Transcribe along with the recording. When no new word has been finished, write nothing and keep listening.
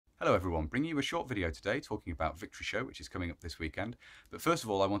Hello everyone, bringing you a short video today talking about Victory Show, which is coming up this weekend. But first of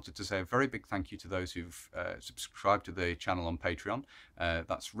all, I wanted to say a very big thank you to those who've subscribed to the channel on Patreon.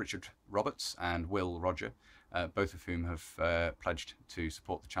 That's Richard Roberts and Will Roger, both of whom have pledged to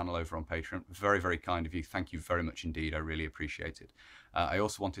support the channel over on Patreon. Very, very kind of you. Thank you very much indeed. I really appreciate it. I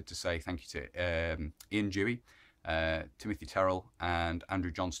also wanted to say thank you to Ian Dewey, Timothy Terrell and Andrew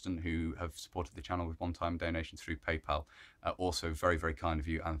Johnston, who have supported the channel with one-time donations through PayPal. Also very, very kind of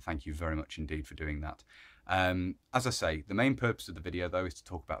you, and thank you very much indeed for doing that. As I say, the main purpose of the video though is to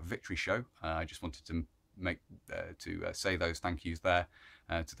talk about Victory Show. I just wanted to say those thank yous there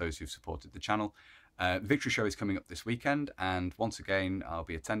to those who've supported the channel. Victory Show is coming up this weekend, and once again I'll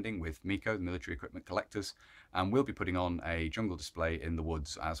be attending with Miko, the Military Equipment Collectors, and we'll be putting on a jungle display in the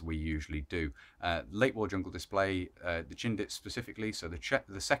woods as we usually do. Late war jungle display, the Chindit specifically, so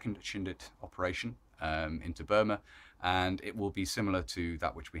the second Chindit operation into Burma, and it will be similar to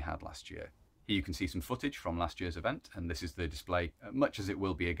that which we had last year. Here you can see some footage from last year's event, and this is the display, much as it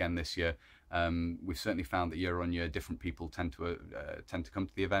will be again this year. We've certainly found that year on year different people tend to come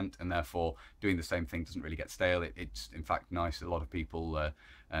to the event, and therefore doing the same thing doesn't really get stale. It's in fact nice. A lot of people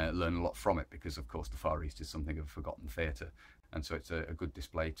learn a lot from it because of course the Far East is something of a forgotten theatre, and so it's a good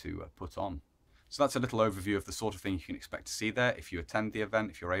display to put on. So that's a little overview of the sort of thing you can expect to see there if you attend the event,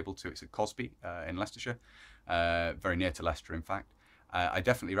 if you're able to. It's at Cosby in Leicestershire, very near to Leicester in fact. I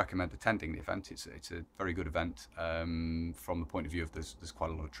definitely recommend attending the event. It's a very good event from the point of view of there's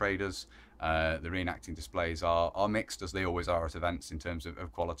quite a lot of traders. The reenacting displays are mixed, as they always are at events in terms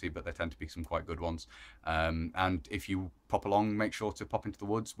of quality, but there tend to be some quite good ones. And if you pop along, make sure to pop into the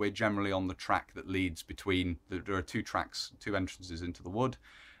woods. We're generally on the track that leads between, there are two tracks, two entrances into the wood,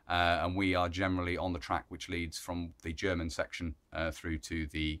 and we are generally on the track which leads from the German section through to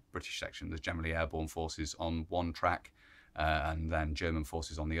the British section. There's generally airborne forces on one track, and then German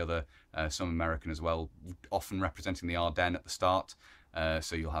forces on the other, some American as well, often representing the Ardennes at the start,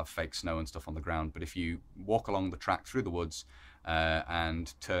 so you'll have fake snow and stuff on the ground. But if you walk along the track through the woods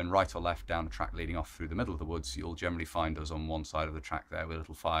and turn right or left down the track leading off through the middle of the woods, you'll generally find us on one side of the track there with a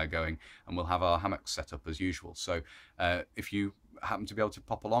little fire going, and we'll have our hammocks set up as usual. So if you happen to be able to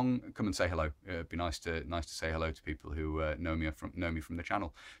pop along, come and say hello. It'd be nice to say hello to people who know me from the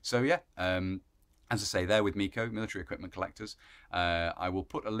channel. So yeah, as I say, there with Miko, Military Equipment Collectors. I will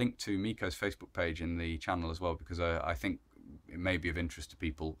put a link to Miko's Facebook page in the channel as well, because I think it may be of interest to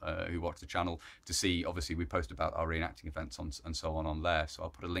people who watch the channel to see. Obviously, we post about our reenacting events and so on there, so I'll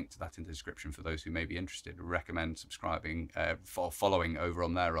put a link to that in the description for those who may be interested. Recommend subscribing, following over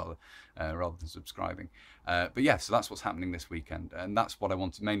on there rather than subscribing. But yeah, so that's what's happening this weekend, and that's what I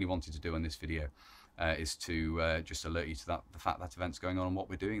mainly wanted to do in this video, is to just alert you to the fact that event's going on and what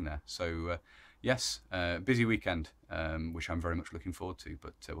we're doing there. So yes, busy weekend, which I'm very much looking forward to,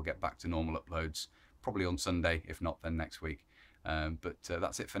 but we'll get back to normal uploads probably on Sunday, if not then next week. But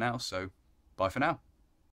that's it for now, so bye for now.